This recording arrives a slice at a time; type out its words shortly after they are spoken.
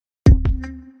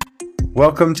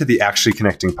Welcome to the Actually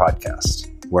Connecting podcast,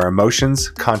 where emotions,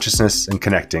 consciousness, and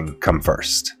connecting come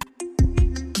first.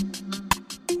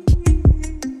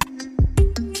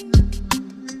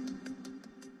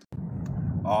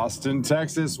 Austin,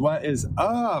 Texas, what is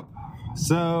up?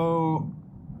 So,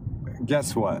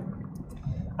 guess what?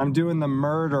 I'm doing the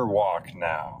murder walk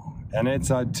now, and it's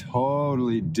a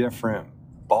totally different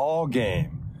ball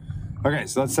game. Okay,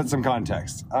 so let's set some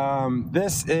context.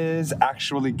 This is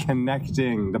Actually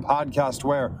Connecting, the podcast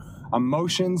where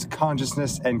emotions,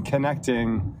 consciousness, and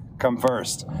connecting come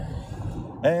first.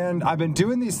 And I've been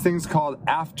doing these things called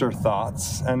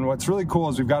afterthoughts. And what's really cool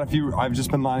is I've just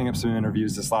been lining up some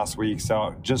interviews this last week.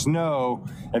 So just know,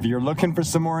 if you're looking for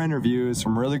some more interviews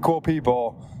from really cool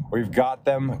people, we've got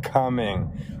them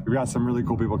coming. We've got some really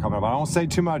cool people coming up. I won't say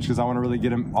too much because I want to really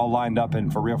get them all lined up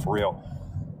and for real.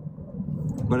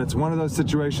 But it's one of those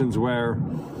situations where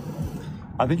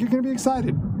I think you're going to be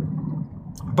excited.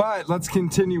 But let's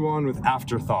continue on with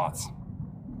afterthoughts.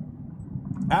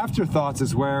 Afterthoughts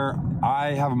is where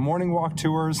I have morning walk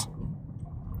tours,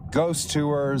 ghost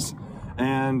tours,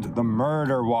 and the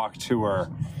murder walk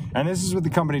tour. And this is with the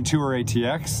company Tour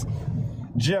ATX.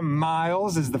 Jim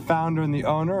Miles is the founder and the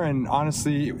owner, and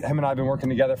honestly, him and I have been working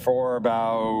together for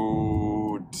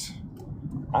about,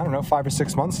 5 or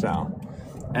 6 months now.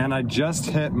 And I just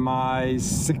hit my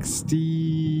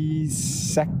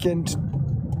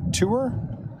 62nd tour.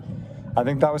 I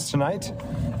think that was tonight.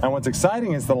 And what's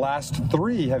exciting is the last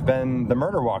 3 have been the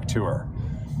Murder Walk tour.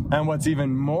 And what's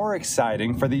even more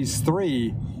exciting for these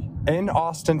 3 in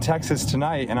Austin, Texas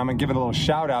tonight, and I'm gonna give it a little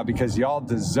shout out because y'all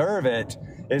deserve it,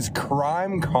 is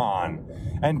Crime Con.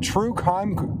 And True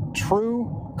Crime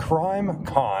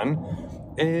Con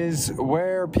is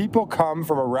where people come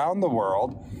from around the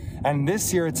world. And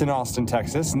this year it's in Austin,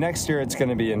 Texas. Next year it's going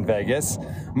to be in Vegas.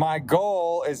 My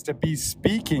goal is to be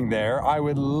speaking there. I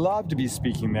would love to be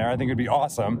speaking there. I think it'd be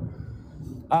awesome.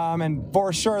 And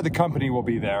for sure the company will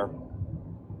be there.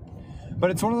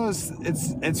 But it's one of those,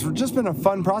 it's just been a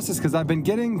fun process because I've been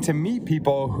getting to meet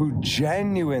people who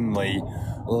genuinely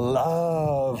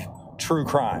love true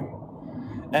crime.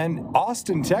 And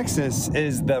Austin, Texas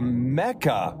is the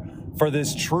mecca for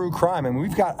this true crime. And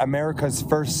we've got America's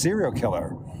first serial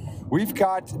killer. We've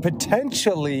got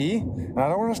potentially, and I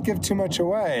don't want to give too much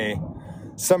away,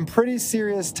 some pretty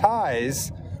serious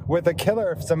ties with a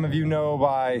killer, if some of you know,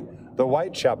 by the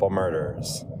Whitechapel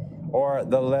murders or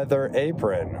the Leather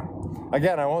Apron.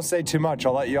 Again, I won't say too much.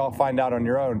 I'll let you all find out on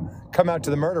your own. Come out to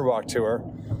the Murder Walk tour.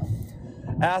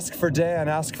 Ask for Dan,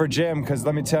 ask for Jim, because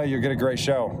let me tell you, you'll get a great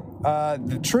show.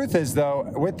 The truth is, though,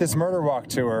 with this Murder Walk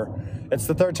tour, it's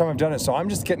the 3rd time I've done it, so I'm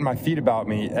just getting my feet about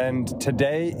me, and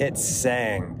today it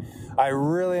sang. I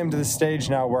really am to the stage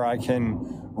now where I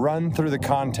can run through the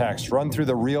context, run through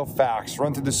the real facts,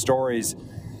 run through the stories.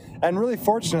 And really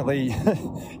fortunately,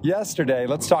 yesterday,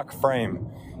 let's talk frame.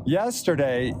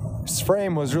 Yesterday's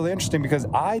frame was really interesting because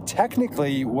I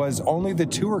technically was only the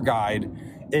tour guide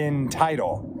in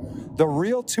title. The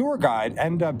real tour guide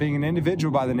ended up being an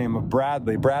individual by the name of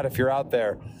Bradley. Brad, if you're out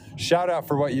there, shout out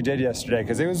for what you did yesterday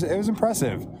because it was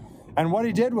impressive. And what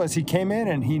he did was he came in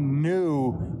and he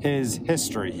knew his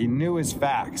history. He knew his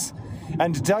facts.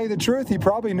 And to tell you the truth, he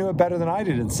probably knew it better than I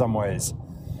did in some ways.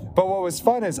 But what was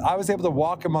fun is I was able to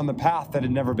walk him on the path that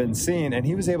had never been seen, and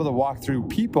he was able to walk through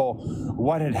people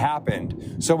what had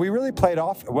happened. So we really played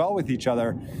off well with each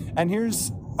other. And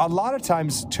here's a lot of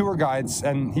times tour guides,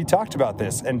 and he talked about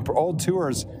this, and old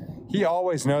tours, he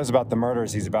always knows about the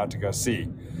murders he's about to go see.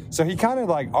 So he kind of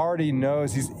already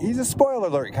knows, he's a spoiler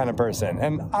alert kind of person.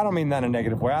 And I don't mean that in a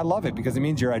negative way. I love it because it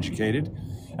means you're educated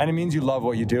and it means you love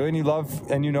what you do and you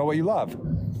know what you love.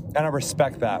 And I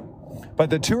respect that. But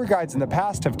the tour guides in the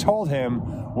past have told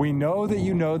him, we know that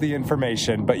you know the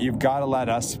information, but you've got to let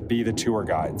us be the tour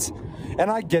guides. And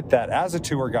I get that. As a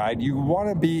tour guide, you want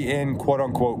to be in quote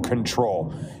unquote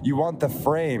control. You want the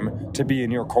frame to be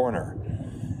in your corner.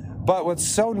 But what's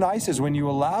so nice is when you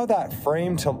allow that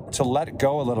frame to let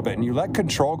go a little bit and you let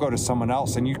control go to someone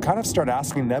else and you kind of start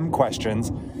asking them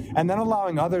questions and then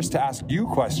allowing others to ask you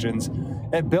questions,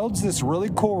 it builds this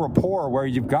really cool rapport where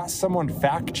you've got someone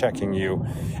fact checking you.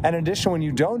 And in addition, when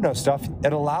you don't know stuff,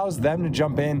 it allows them to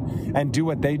jump in and do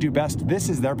what they do best. This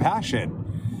is their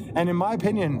passion. And in my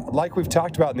opinion, like we've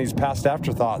talked about in these past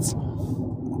afterthoughts,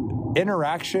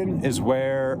 interaction is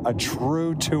where a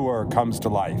true tour comes to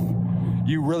life.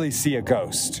 You really see a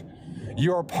ghost.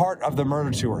 You're part of the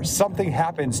murder tour. Something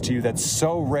happens to you that's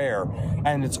so rare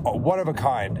and it's one of a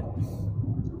kind.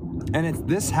 And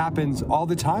this happens all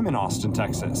the time in Austin,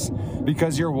 Texas,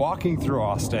 because you're walking through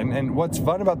Austin. And what's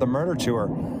fun about the murder tour,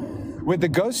 With the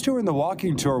ghost tour and the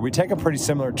walking tour, we take a pretty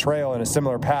similar trail and a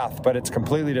similar path, but it's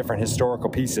completely different historical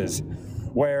pieces.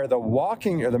 Where the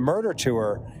walking or the murder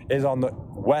tour is on the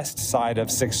west side of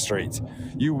 6th Street.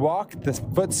 You walk the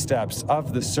footsteps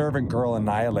of the servant girl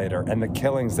annihilator and the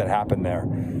killings that happen there.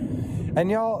 And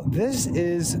y'all, this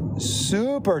is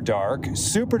super dark,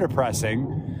 super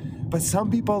depressing, but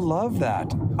some people love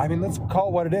that. I mean, let's call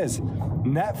it what it is.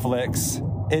 Netflix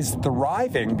is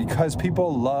thriving because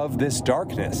people love this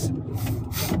darkness.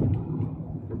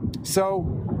 So,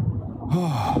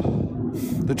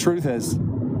 the truth is,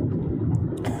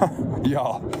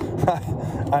 y'all,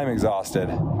 I'm exhausted.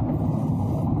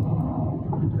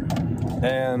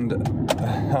 And,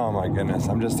 oh my goodness,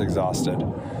 I'm just exhausted.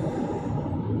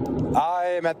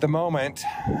 I am at the moment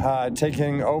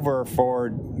taking over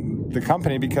for the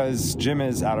company because Jim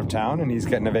is out of town and he's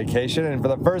getting a vacation. And for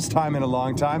the first time in a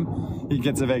long time, he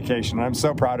gets a vacation. I'm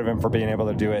so proud of him for being able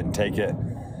to do it and take it.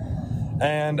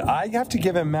 And I have to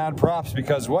give him mad props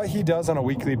because what he does on a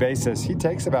weekly basis, he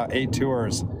takes about 8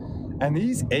 tours. And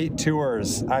these 8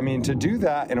 tours, I mean, to do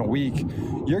that in a week,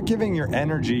 you're giving your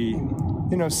energy,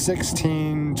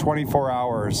 16, 24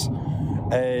 hours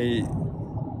a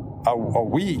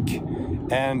week,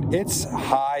 and it's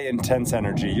high intense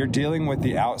energy. You're dealing with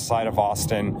the outside of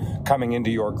Austin coming into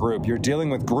your group. You're dealing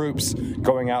with groups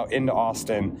going out into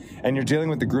Austin, and you're dealing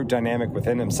with the group dynamic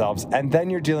within themselves, and then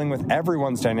you're dealing with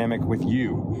everyone's dynamic with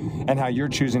you and how you're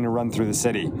choosing to run through the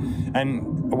city.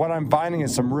 And what I'm finding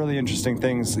is some really interesting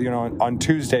things, on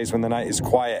Tuesdays when the night is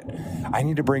quiet, I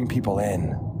need to bring people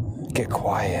in. Get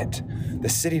quiet. The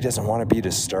city doesn't want to be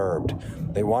disturbed.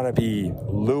 They want to be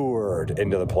lured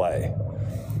into the play.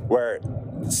 Where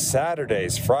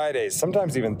Saturdays, Fridays,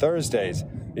 sometimes even Thursdays,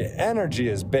 the energy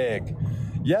is big.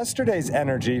 Yesterday's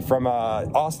energy from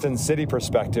a Austin City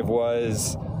perspective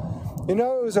was, it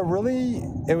was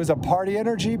a party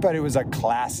energy, but it was a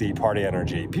classy party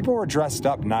energy. People were dressed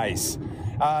up nice.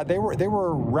 They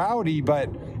were rowdy, but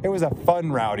it was a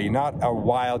fun rowdy, not a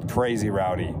wild, crazy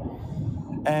rowdy.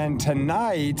 And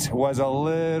tonight was a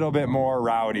little bit more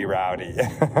rowdy.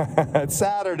 It's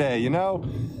Saturday,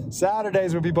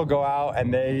 Saturdays when people go out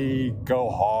and they go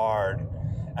hard.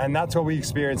 And that's what we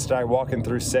experienced tonight walking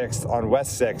through 6th on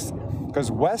West 6th.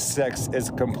 Because West 6th is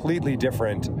completely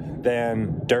different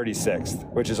than Dirty 6th,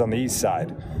 which is on the east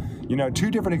side.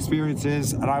 2 different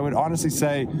experiences, and I would honestly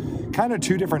say kind of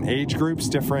 2 different age groups,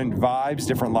 different vibes,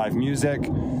 different live music.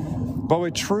 But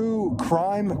with true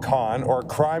Crime Con, or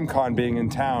Crime Con being in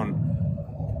town,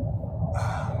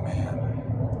 oh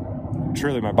man,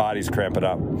 truly my body's cramping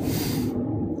up.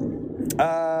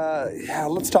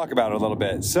 Let's talk about it a little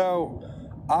bit. So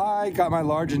I got my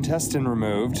large intestine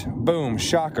removed. Boom,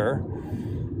 shocker.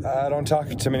 I don't talk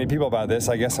to many people about this.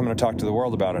 I guess I'm going to talk to the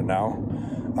world about it now.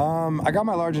 I got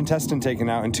my large intestine taken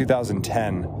out in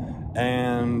 2010.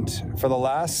 And for the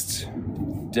last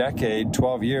decade,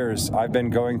 12 years, I've been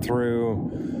going through,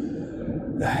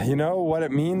 what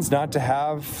it means not to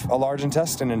have a large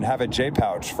intestine and have a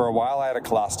J-pouch. For a while, I had a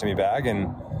colostomy bag,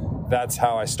 and that's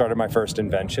how I started my first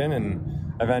invention.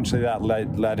 And eventually that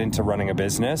led into running a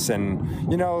business. And,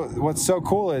 what's so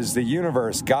cool is the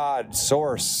universe, God,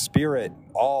 source, spirit,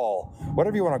 all,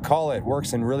 whatever you want to call it,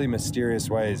 works in really mysterious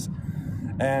ways.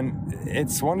 And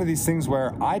it's one of these things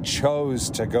where I chose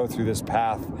to go through this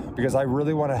path because I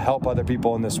really want to help other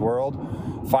people in this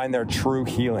world find their true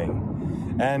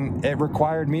healing. And it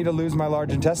required me to lose my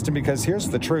large intestine because here's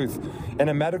the truth. In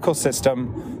a medical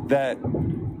system that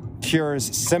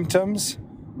cures symptoms,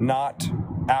 not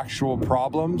actual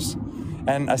problems,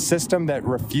 and a system that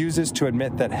refuses to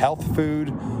admit that health food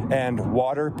and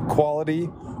water quality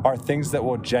are things that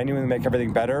will genuinely make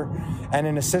everything better. And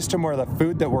in a system where the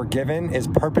food that we're given is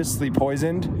purposely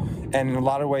poisoned and in a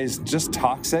lot of ways just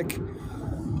toxic,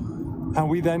 and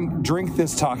we then drink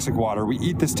this toxic water, we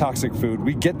eat this toxic food,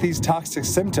 we get these toxic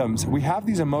symptoms, we have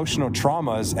these emotional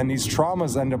traumas, and these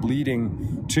traumas end up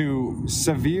leading to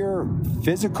severe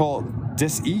physical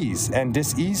dis-ease, and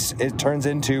dis-ease, it turns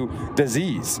into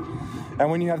disease. And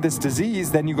when you have this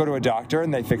disease, then you go to a doctor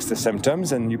and they fix the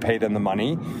symptoms and you pay them the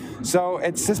money. So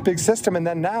it's this big system. And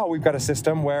then now we've got a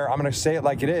system where I'm going to say it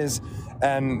like it is,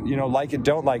 and, like it,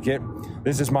 don't like it.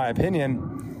 This is my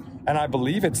opinion. And I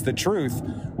believe it's the truth.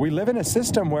 We live in a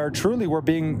system where truly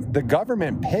the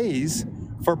government pays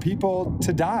for people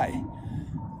to die.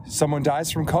 Someone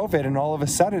dies from COVID and all of a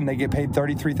sudden they get paid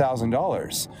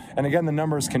 $33,000. And again, the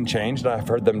numbers can change, and I've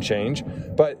heard them change.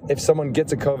 But if someone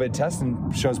gets a COVID test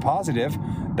and shows positive,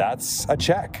 that's a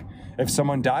check. If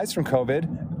someone dies from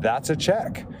COVID, that's a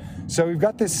check. So we've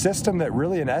got this system that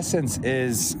really, in essence,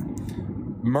 is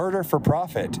murder for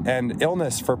profit and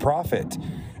illness for profit.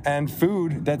 and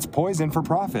food that's poison for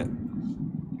profit.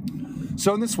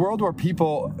 So in this world where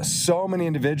so many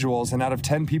individuals, and out of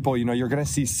 10 people, you're going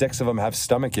to see 6 of them have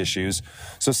stomach issues.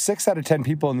 So 6 out of 10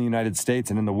 people in the United States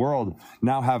and in the world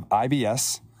now have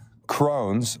IBS,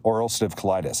 Crohn's, or ulcerative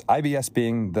colitis. IBS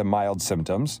being the mild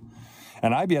symptoms.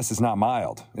 And IBS is not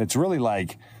mild. It's really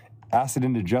like acid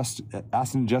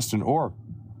indigestion or,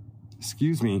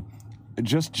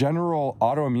 just general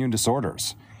autoimmune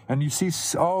disorders. And you see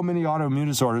so many autoimmune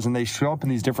disorders and they show up in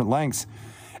these different lengths.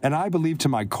 And I believe to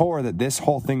my core that this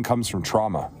whole thing comes from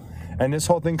trauma. And this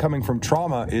whole thing coming from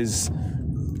trauma is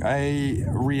a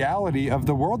reality of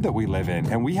the world that we live in.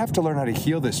 And we have to learn how to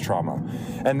heal this trauma.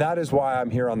 And that is why I'm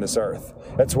here on this earth.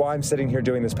 That's why I'm sitting here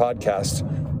doing this podcast,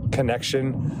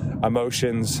 connection,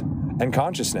 emotions, and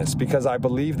consciousness, because I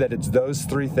believe that it's those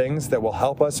 3 things that will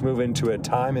help us move into a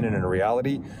time and in a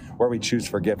reality where we choose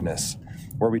forgiveness,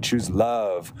 where we choose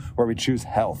love, where we choose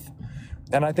health.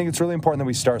 And I think it's really important that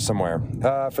we start somewhere.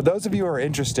 For those of you who are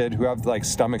interested, who have like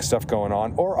stomach stuff going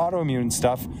on or autoimmune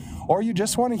stuff, or you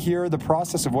just want to hear the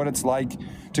process of what it's like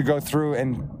to go through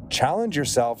and challenge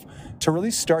yourself to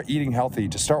really start eating healthy,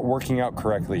 to start working out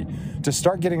correctly, to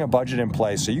start getting a budget in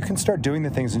place so you can start doing the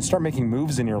things and start making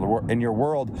moves in your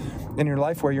world, in your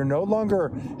life, where you're no longer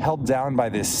held down by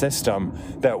this system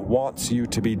that wants you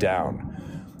to be down.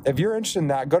 If you're interested in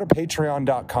that, go to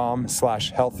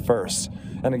patreon.com/healthfirst.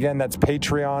 And again, that's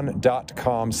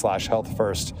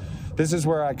patreon.com/healthfirst. This is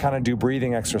where I kind of do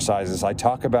breathing exercises. I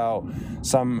talk about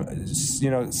some,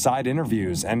 side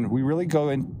interviews, and we really go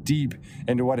in deep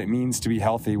into what it means to be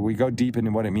healthy. We go deep into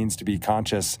what it means to be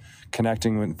conscious,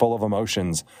 connecting and full of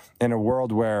emotions in a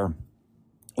world where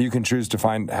you can choose to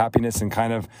find happiness and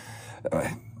kind of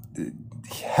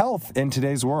health in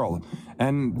today's world.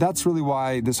 And that's really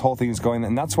why this whole thing is going.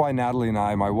 And that's why Natalie and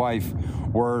I, my wife,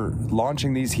 were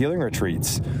launching these healing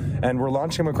retreats. And we're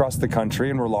launching them across the country,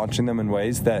 and we're launching them in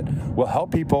ways that will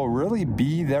help people really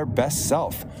be their best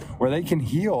self, where they can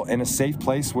heal in a safe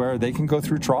place where they can go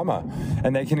through trauma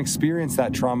and they can experience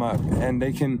that trauma. And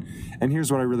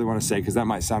here's what I really want to say, because that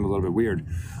might sound a little bit weird.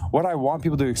 What I want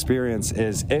people to experience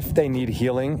is, if they need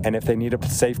healing and if they need a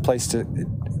safe place to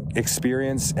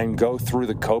experience and go through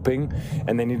the coping,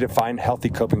 and they need to find healthy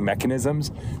coping mechanisms,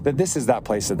 that this is that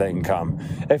place that they can come.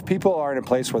 If people are in a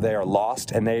place where they are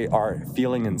lost and they are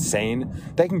feeling insane,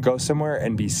 they can go somewhere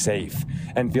and be safe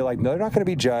and feel like they're not going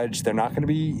to be judged. They're not going to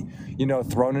be,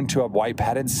 thrown into a white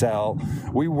padded cell.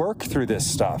 We work through this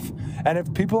stuff. And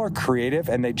if people are creative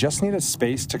and they just need a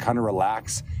space to kind of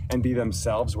relax and be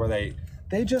themselves, where they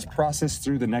just process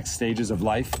through the next stages of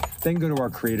life, then go to our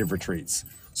creative retreats.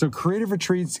 So creative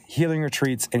retreats, healing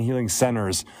retreats, and healing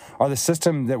centers are the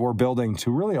system that we're building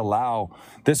to really allow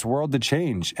this world to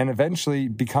change and eventually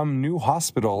become new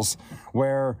hospitals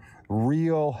where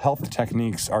real health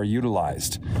techniques are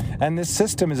utilized. And this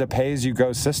system is a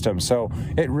pay-as-you-go system. So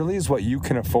it really is what you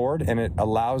can afford, and it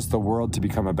allows the world to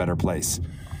become a better place.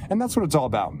 And that's what it's all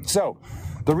about. So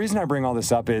the reason I bring all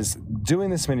this up is doing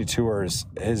this many tours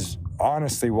is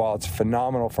honestly, while it's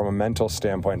phenomenal from a mental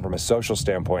standpoint, from a social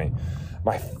standpoint,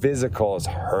 my physical is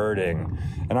hurting,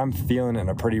 and I'm feeling it in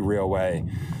a pretty real way.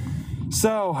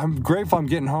 So I'm grateful I'm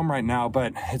getting home right now,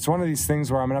 but it's one of these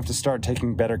things where I'm gonna have to start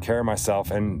taking better care of myself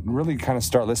and really kind of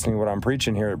start listening to what I'm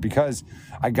preaching here, because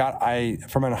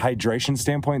from a hydration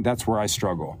standpoint, that's where I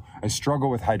struggle. I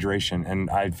struggle with hydration, and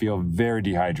I feel very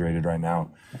dehydrated right now.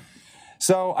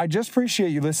 So I just appreciate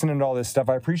you listening to all this stuff.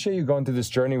 I appreciate you going through this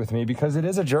journey with me, because it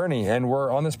is a journey, and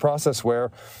we're on this process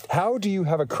where, how do you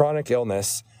have a chronic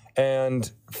illness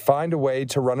and find a way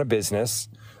to run a business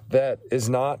that is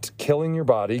not killing your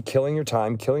body, killing your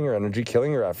time, killing your energy,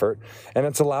 killing your effort, and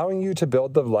it's allowing you to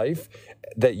build the life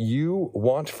that you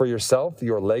want for yourself,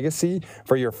 your legacy,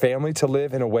 for your family to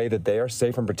live in a way that they are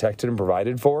safe and protected and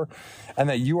provided for, and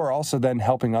that you are also then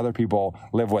helping other people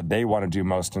live what they want to do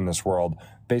most in this world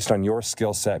based on your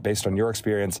skill set, based on your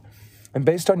experience, and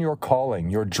based on your calling,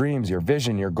 your dreams, your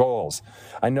vision, your goals.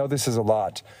 I know this is a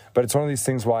lot, but it's one of these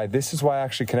things this is why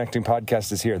actually Connecting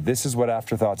Podcast is here. This is what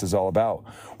Afterthoughts is all about.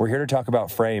 We're here to talk about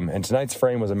Frame, and tonight's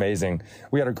Frame was amazing.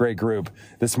 We had a great group.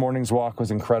 This morning's walk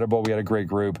was incredible. We had a great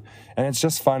group, and it's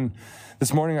just fun.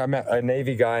 This morning I met a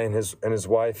Navy guy and his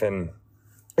wife, and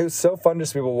it was so fun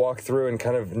just to be able to walk through and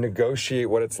kind of negotiate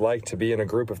what it's like to be in a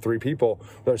group of 3 people.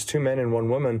 There's 2 men and one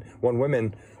woman,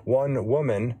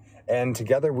 and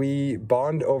together we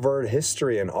bond over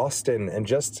history and Austin and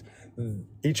just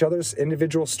each other's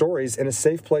individual stories in a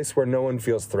safe place where no one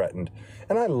feels threatened.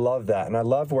 And I love that. And I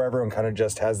love where everyone kind of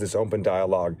just has this open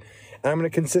dialogue. And I'm going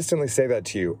to consistently say that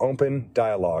to you, open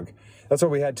dialogue. That's what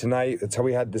we had tonight. That's how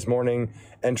we had this morning.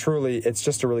 And truly, it's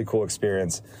just a really cool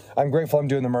experience. I'm grateful I'm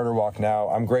doing the murder walk now.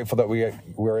 I'm grateful that we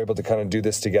were able to kind of do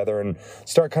this together and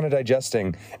start kind of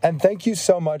digesting. And thank you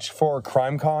so much for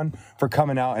CrimeCon for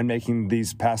coming out and making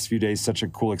these past few days such a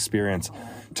cool experience.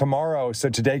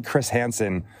 Today, Chris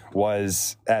Hansen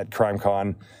was at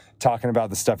CrimeCon talking about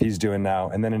the stuff he's doing now.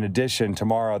 And then in addition,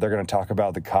 tomorrow they're going to talk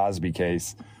about the Cosby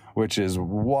case, which is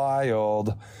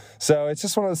wild. So it's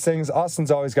just one of those things.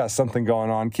 Austin's always got something going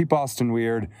on. Keep Austin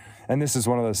weird. And this is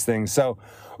one of those things. So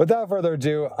without further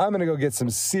ado, I'm going to go get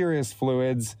some serious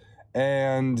fluids.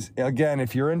 And again,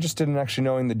 if you're interested in actually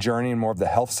knowing the journey and more of the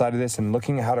health side of this and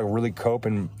looking at how to really cope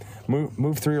and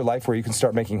move through your life where you can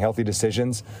start making healthy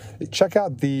decisions, check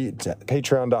out the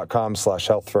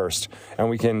patreon.com/healthfirst, and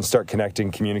we can start connecting,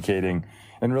 communicating,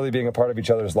 and really being a part of each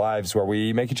other's lives where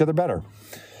we make each other better.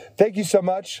 Thank you so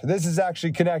much. This is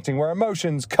actually Connecting, where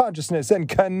emotions, consciousness, and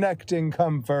connecting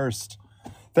come first.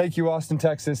 Thank you, Austin,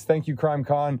 Texas. Thank you,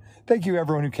 CrimeCon. Thank you,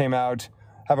 everyone who came out.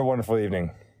 Have a wonderful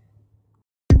evening.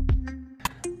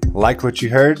 Like what you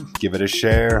heard? Give it a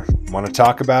share. Want to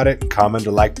talk about it? Comment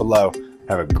or like below.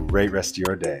 Have a great rest of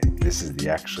your day. This is the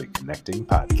Actually Connecting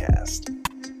podcast.